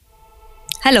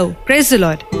Hello, praise the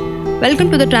Lord.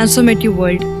 Welcome to the transformative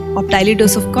world of Daily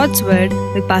Dose of God's Word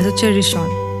with Pastor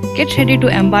Rishon. Get ready to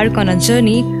embark on a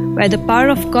journey where the power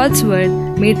of God's Word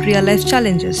meet real life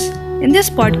challenges. In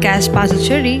this podcast, Pastor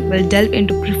Cherry will delve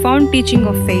into profound teaching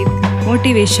of faith,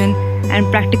 motivation, and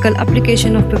practical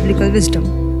application of biblical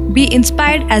wisdom. Be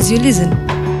inspired as you listen.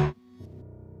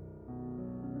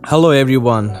 Hello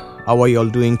everyone, how are you all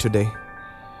doing today?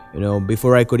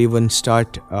 Before I could even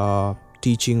start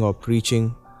teaching or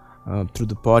preaching through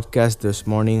the podcast this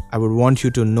morning, I would want you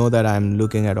to know that I'm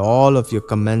looking at all of your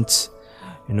comments,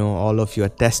 all of your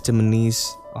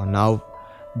testimonies on how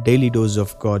Daily Dose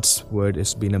of God's Word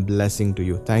has been a blessing to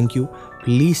you. Thank you.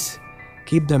 Please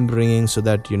keep them bringing so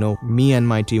that, me and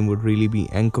my team would really be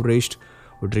encouraged,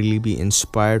 would really be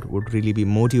inspired, would really be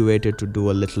motivated to do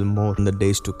a little more in the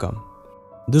days to come.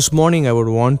 This morning, I would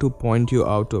want to point you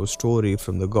out to a story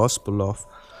from the Gospel of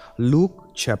Luke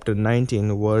chapter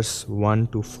 19, verse 1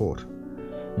 to 4.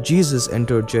 Jesus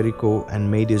entered Jericho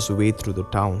and made his way through the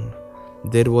town.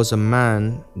 There was a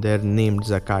man there named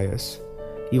Zacchaeus.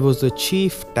 He was the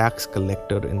chief tax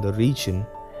collector in the region,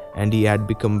 and he had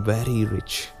become very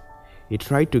rich. He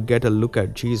tried to get a look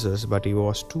at Jesus, but he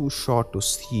was too short to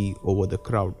see over the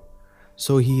crowd.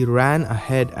 So he ran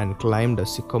ahead and climbed a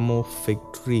sycamore-fig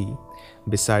tree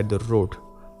beside the road,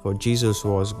 for Jesus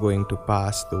was going to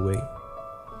pass the way.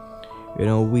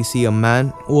 We see a man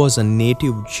who was a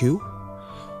native Jew,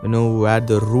 who had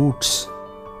the roots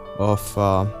of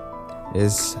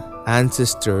his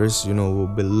ancestors, who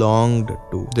belonged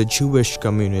to the Jewish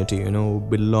community, who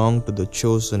belonged to the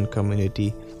chosen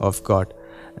community of God.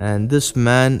 And this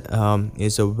man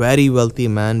is a very wealthy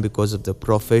man because of the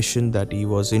profession that he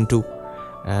was into.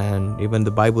 And even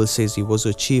the Bible says he was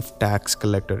a chief tax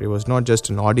collector. He was not just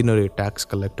an ordinary tax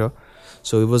collector.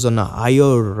 So he was on a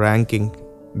higher ranking,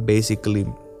 basically.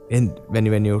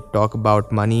 When you talk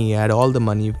about money, he had all the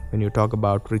money. When you talk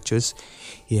about riches,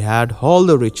 he had all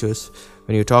the riches.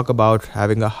 When you talk about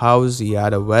having a house, he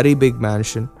had a very big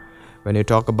mansion. When you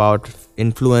talk about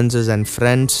influences and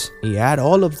friends, he had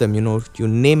all of them. You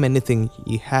name anything,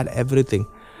 he had everything.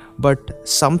 But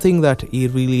something that he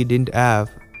really didn't have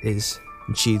is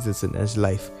Jesus in his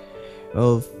life.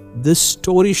 This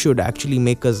story should actually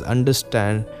make us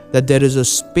understand that there is a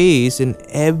space in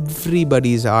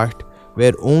everybody's heart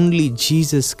where only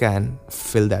Jesus can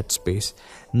fill that space.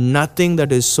 Nothing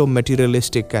that is so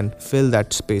materialistic can fill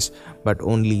that space, but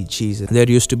only Jesus. There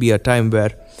used to be a time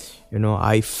where,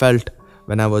 I felt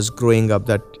when I was growing up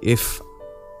that if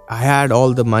I had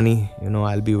all the money,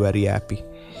 I'll be very happy.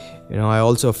 I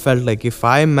also felt like if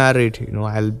I'm married,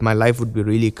 my life would be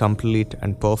really complete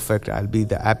and perfect. I'll be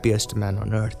the happiest man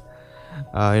on earth.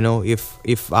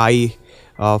 If I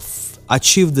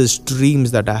achieve these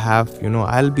dreams that I have,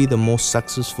 I'll be the most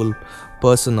successful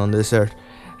person on this earth.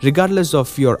 Regardless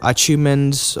of your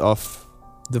achievements, of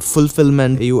the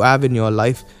fulfillment you have in your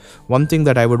life, one thing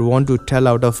that I would want to tell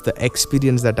out of the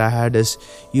experience that I had is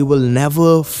you will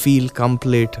never feel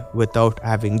complete without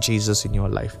having Jesus in your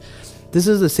life. This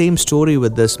is the same story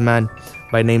with this man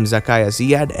by name Zacchaeus.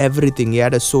 He had everything. He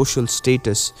had a social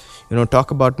status.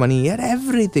 Talk about money. He had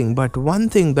everything. But one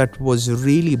thing that was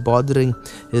really bothering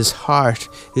his heart,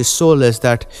 his soul, is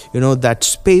that, that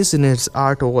space in his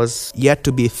heart was yet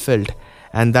to be filled.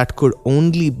 And that could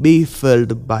only be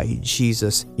filled by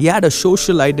Jesus. He had a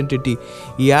social identity.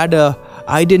 He had a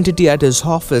identity at his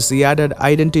office. He had an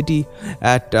identity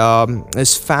at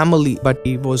his family. But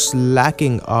he was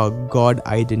lacking a God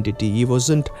identity. He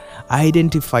wasn't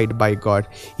identified by God.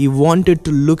 He wanted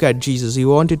to look at Jesus. He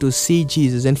wanted to see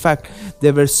Jesus. In fact,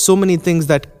 there were so many things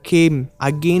that came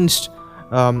against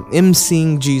him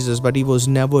seeing Jesus, but he was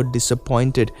never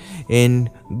disappointed in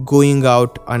going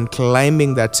out and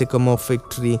climbing that sycamore fig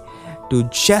tree to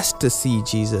just to see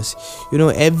Jesus.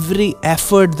 Every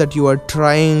effort that you are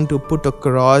trying to put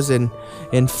across in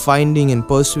finding and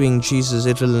pursuing Jesus,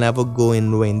 it will never go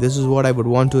in vain. This is what I would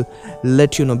want to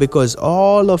let you know, because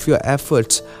all of your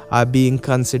efforts are being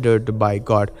considered by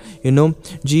God.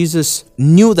 Jesus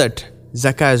knew that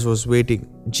Zacchaeus was waiting.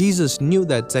 Jesus knew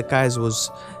that Zacchaeus was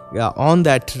on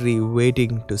that tree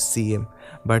waiting to see him.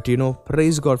 But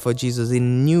praise God for Jesus. He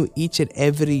knew each and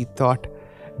every thought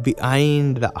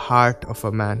behind the heart of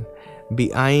a man,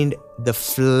 behind the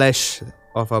flesh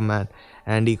of a man.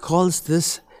 And he calls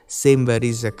this same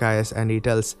very Zacchaeus and he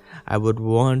tells, I would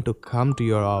want to come to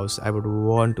your house. I would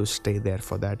want to stay there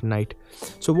for that night.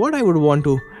 So what I would want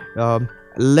to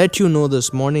let you know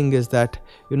this morning is that,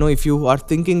 if you are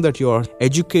thinking that your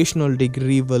educational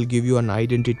degree will give you an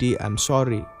identity, I'm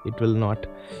sorry, it will not.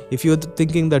 If you're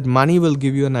thinking that money will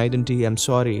give you an identity, I'm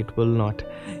sorry, it will not.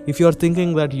 If you're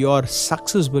thinking that your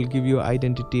success will give you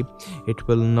identity, it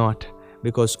will not.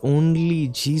 Because only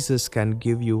Jesus can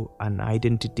give you an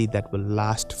identity that will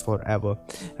last forever.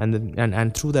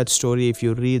 And through that story, if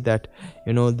you read that,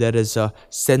 there is a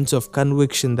sense of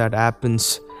conviction that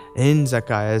happens in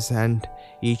Zacchaeus, and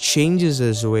he changes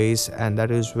his ways, and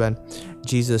that is when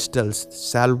Jesus tells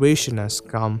salvation has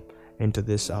come into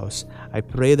this house. I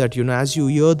pray that as you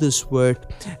hear this word,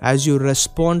 as you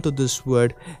respond to this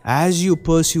word, as you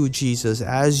pursue Jesus,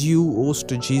 as you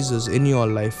host Jesus in your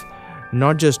life,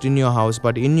 not just in your house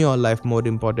but in your life, more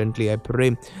importantly, I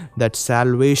pray that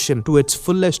salvation to its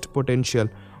fullest potential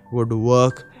would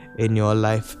work in your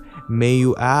life. May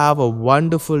you have a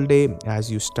wonderful day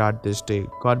as you start this day.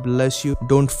 God bless you.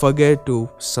 Don't forget to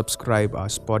subscribe our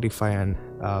Spotify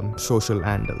and social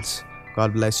handles.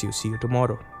 God bless you. See you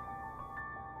tomorrow.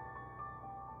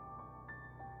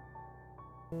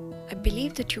 I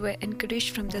believe that you were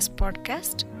encouraged from this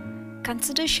podcast.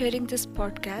 Consider sharing this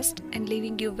podcast and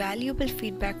leaving your valuable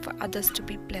feedback for others to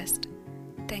be blessed.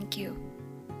 Thank you.